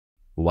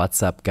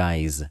What's up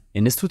guys?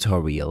 In this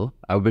tutorial,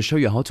 I will show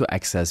you how to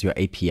access your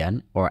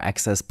APN or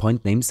access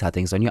point name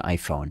settings on your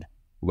iPhone.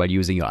 While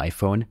using your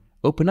iPhone,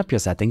 open up your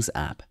settings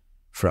app.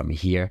 From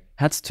here,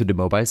 head to the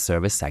mobile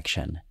service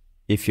section.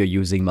 If you're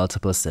using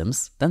multiple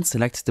SIMs, then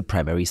select the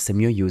primary SIM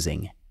you're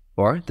using,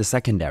 or the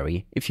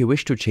secondary if you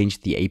wish to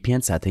change the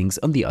APN settings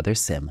on the other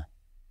SIM.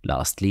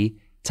 Lastly,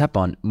 tap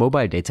on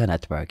Mobile Data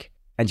Network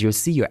and you'll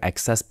see your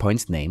access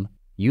point name,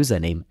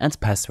 username and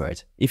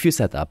password if you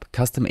set up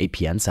custom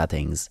APN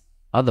settings.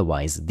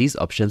 Otherwise, these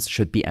options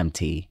should be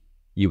empty.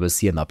 You will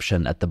see an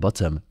option at the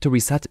bottom to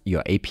reset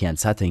your APN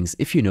settings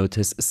if you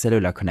notice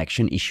cellular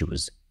connection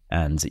issues,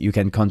 and you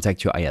can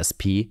contact your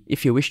ISP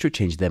if you wish to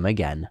change them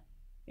again.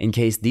 In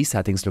case these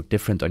settings look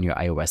different on your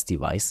iOS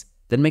device,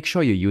 then make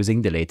sure you're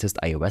using the latest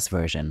iOS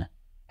version.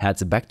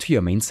 Head back to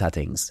your main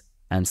settings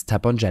and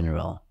tap on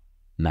General.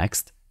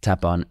 Next,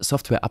 tap on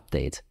Software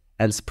Update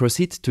and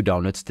proceed to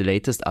download the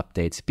latest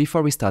update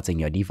before restarting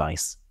your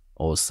device.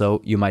 Also,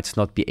 you might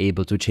not be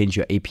able to change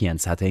your APN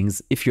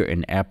settings if you're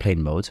in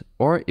airplane mode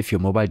or if your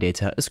mobile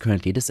data is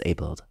currently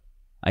disabled.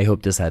 I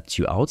hope this helped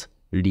you out.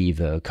 Leave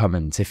a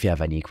comment if you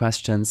have any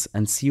questions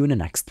and see you in the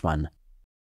next one.